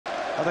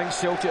I think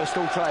Celtic are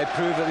still trying to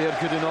prove that they're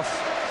good enough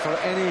for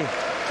any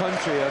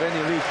country or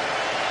any league.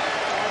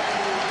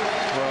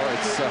 Well,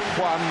 it's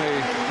Juan,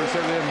 the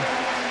Brazilian,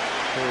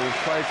 who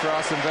played for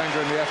Arsene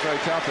Wenger in the FA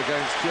Cup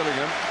against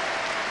Gillingham.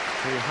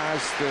 He has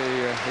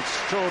the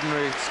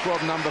extraordinary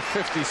squad number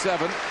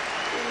 57.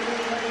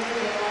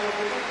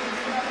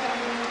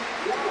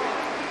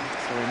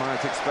 So we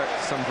might expect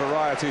some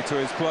variety to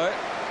his play.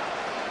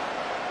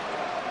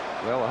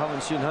 Well, I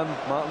haven't seen him,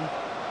 Martin.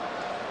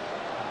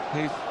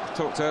 He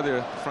talked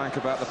earlier, Frank,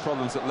 about the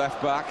problems at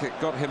left back. It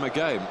got him a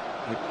game.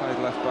 He played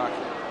left back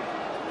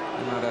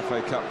in that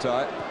FA Cup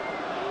tie.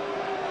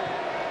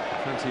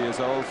 20 years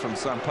old, from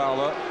São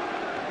Paulo.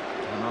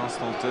 And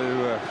Arsenal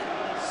do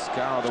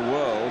scour the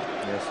world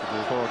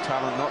for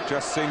talent, not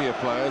just senior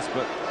players,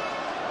 but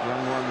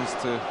young ones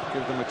to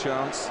give them a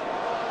chance.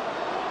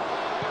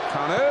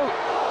 Kanu.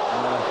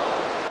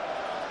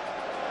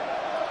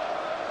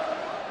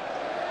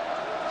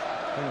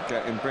 I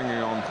think in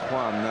bringing on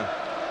Juan,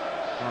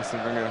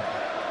 Arsene Wenger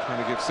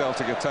trying to give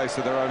Celtic a taste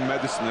of their own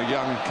medicine, a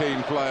young,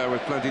 keen player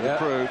with plenty to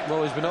prove.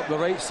 Well, he's been up the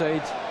right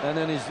side, and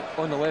then he's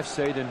on the left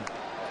side and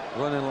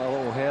running like a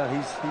little hare.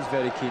 He's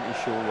very keen to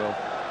show well.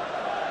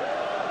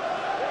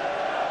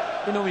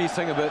 You know, when you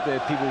think about the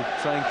people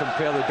try and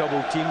compare the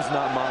double teams and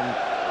that, Martin.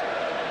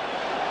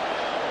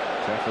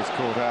 Jeff was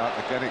caught out,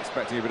 again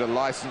expecting a bit of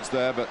licence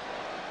there, but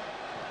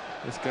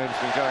this game's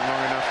been going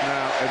long enough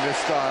now in this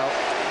style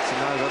to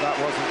know that that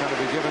wasn't going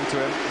to be given to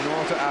him,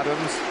 nor to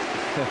Adams.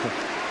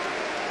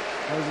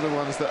 Those are the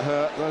ones that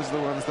hurt, those are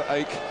the ones that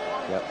ache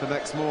the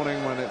next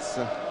morning when it's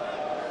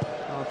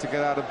hard to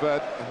get out of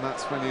bed, and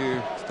that's when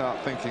you start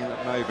thinking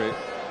that maybe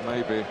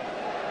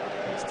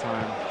it's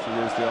time to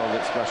use the old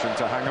expression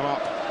to hang them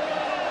up.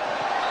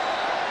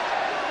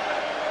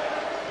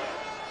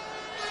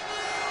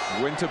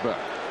 Winterburn.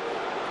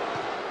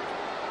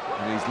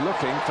 And he's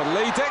looking for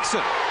Lee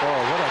Dixon.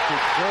 Oh, what a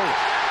good goal.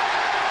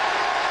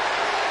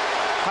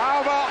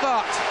 How about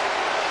that?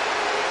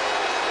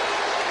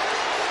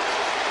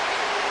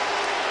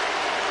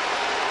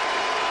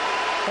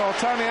 Well,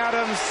 Tony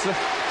Adams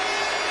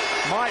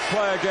might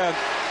play again.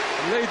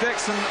 Lee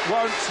Dixon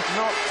won't,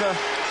 not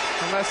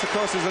unless, of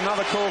course, there's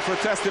another call for a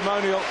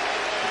testimonial.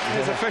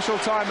 His official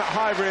time at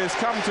Highbury has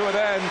come to an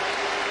end.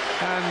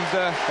 And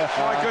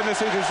my goodness,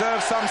 he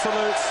deserves some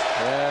salutes.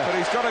 But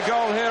he's got a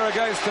goal here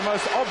against the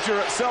most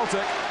obdurate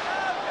Celtic.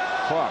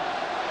 Wow.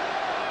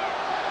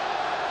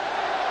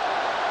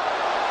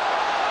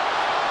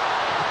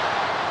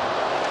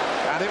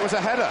 And it was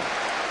a header.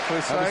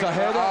 We're saying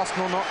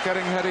Arsenal not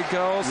getting headed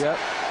goals. Yep.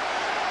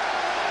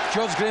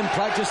 George Graham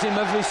practiced him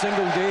every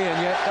single day, and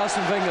yet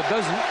Arsene Wenger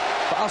doesn't.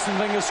 But Arsene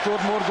Wenger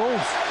scored more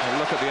goals. Well,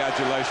 look at the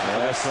adulation for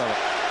this.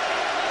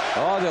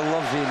 Oh, they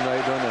love being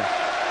right, don't they?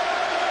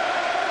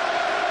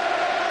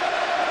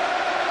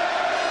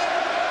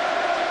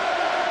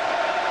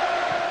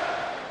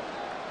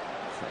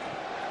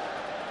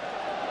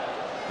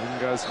 In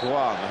goes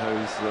Juan,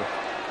 whose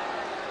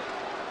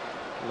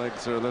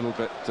legs are a little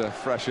bit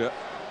fresher.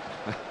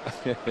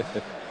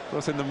 Of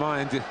course, in the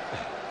mind,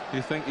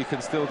 you think you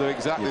can still do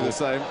exactly the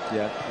same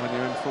when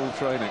you're in full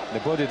training. The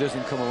body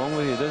doesn't come along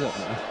with you, does it?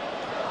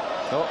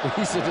 Oh,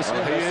 he is in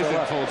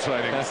full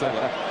training. So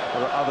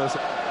there are other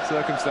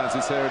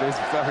circumstances here. It is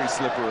very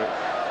slippery.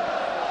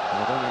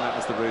 I don't think that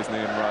was the reason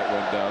Ian Wright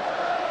went down.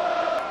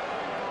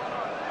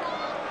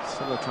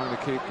 Still trying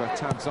to keep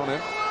tabs on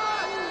him.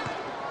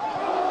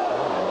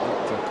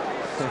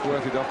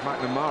 Squirted off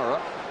McNamara.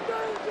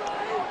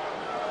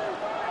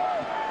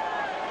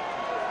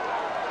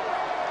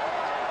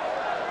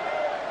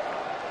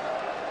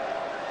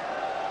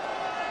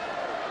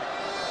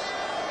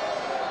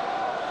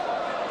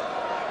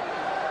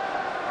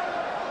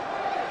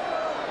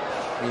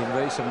 Ian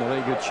Wright's having a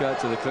very good chat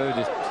to the crowd.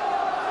 There's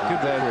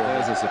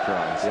a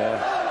surprise.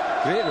 Yeah,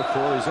 great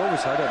rapport. He's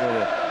always had it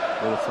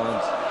with the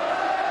fans.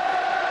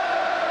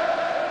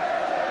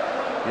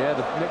 Yeah,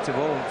 they've nicked the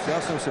ball. It's the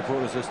Arsenal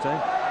supporters this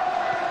time.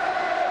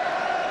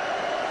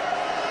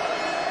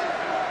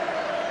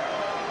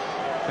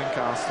 I think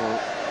Arsenal,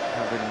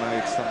 having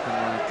made something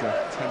like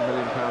 £10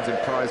 million in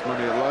prize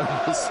money alone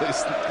this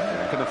season,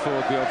 can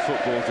afford the odd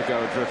football to go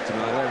adrift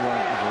tonight.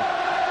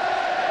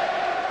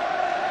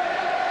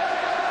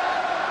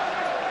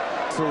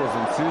 Full of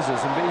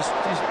enthusiasm, but his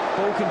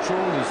ball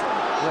control and his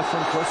left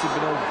hand cross have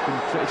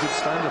been pretty good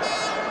standard.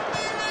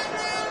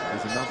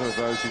 There's another of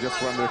those. You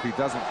just wonder if he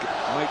doesn't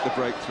make the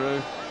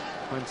breakthrough.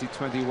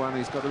 2021,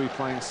 he's got to be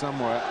playing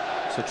somewhere.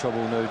 It's the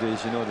trouble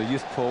nowadays, you know, the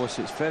youth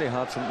policy. It's very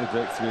hard for him to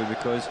break through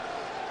because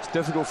it's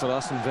difficult for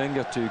Arsene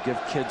Wenger to give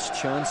kids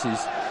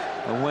chances,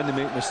 and when they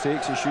make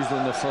mistakes, it's usually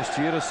in their first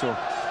year or so.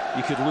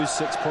 You could lose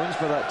 6 points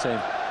by that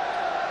time.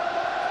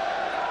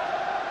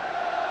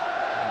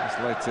 His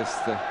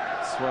latest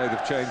swathe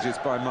of changes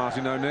by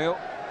Martin O'Neill.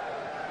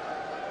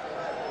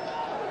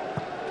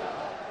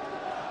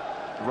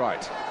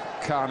 Right,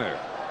 Kanu.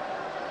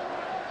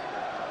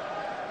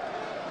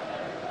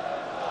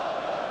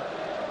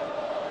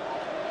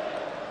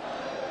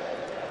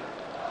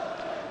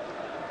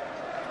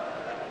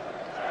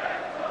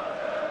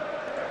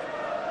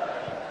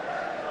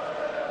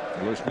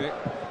 Lushnik.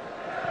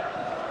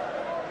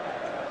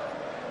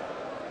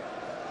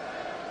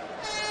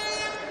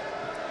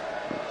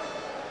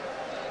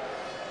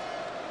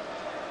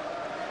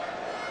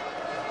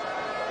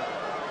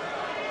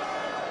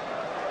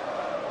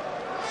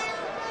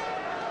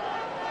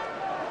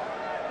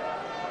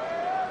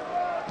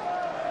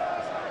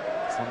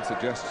 Some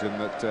suggestion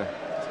that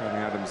Tony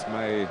Adams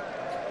may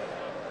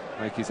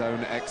make his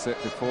own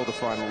exit before the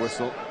final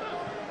whistle.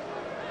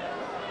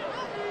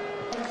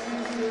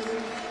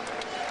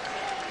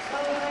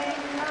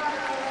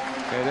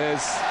 It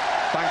is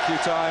thank you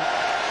time,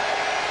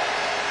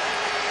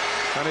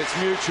 and it's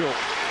mutual.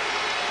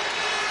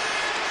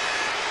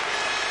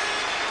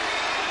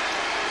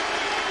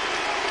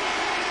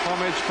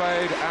 Homage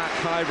paid at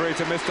Highbury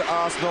to Mr.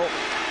 Arsenal.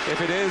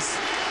 If it is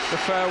the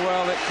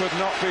farewell, it could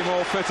not be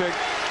more fitting.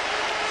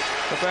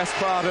 The best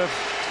part of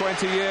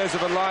 20 years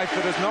of a life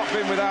that has not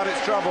been without its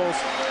troubles,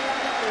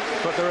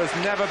 but there has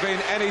never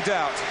been any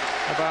doubt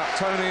about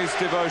Tony's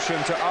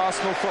devotion to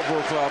Arsenal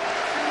Football Club,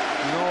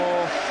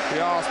 nor the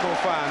Arsenal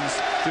fans'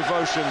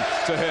 devotion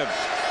to him.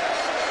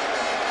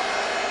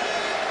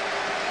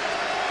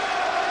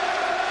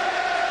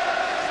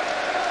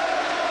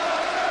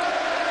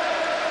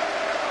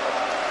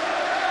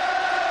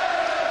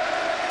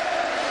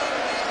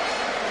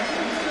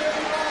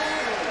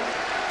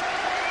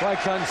 Why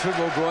can't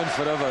football go on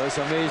forever? It's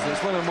amazing.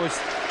 It's one of the most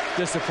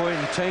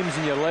disappointing times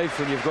in your life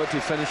when you've got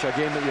to finish a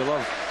game that you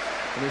love.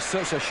 And it's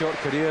such a short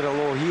career,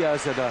 although he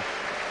has had a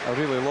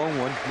really long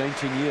one,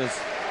 19 years.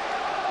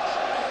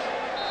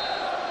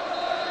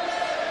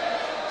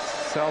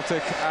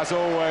 Celtic, as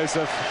always,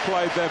 have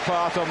played their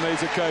part on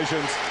these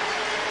occasions.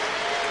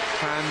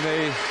 And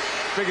the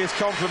biggest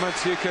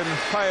compliments you can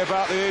pay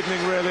about the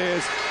evening really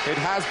is it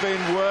has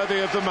been worthy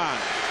of the man.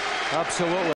 Absolutely.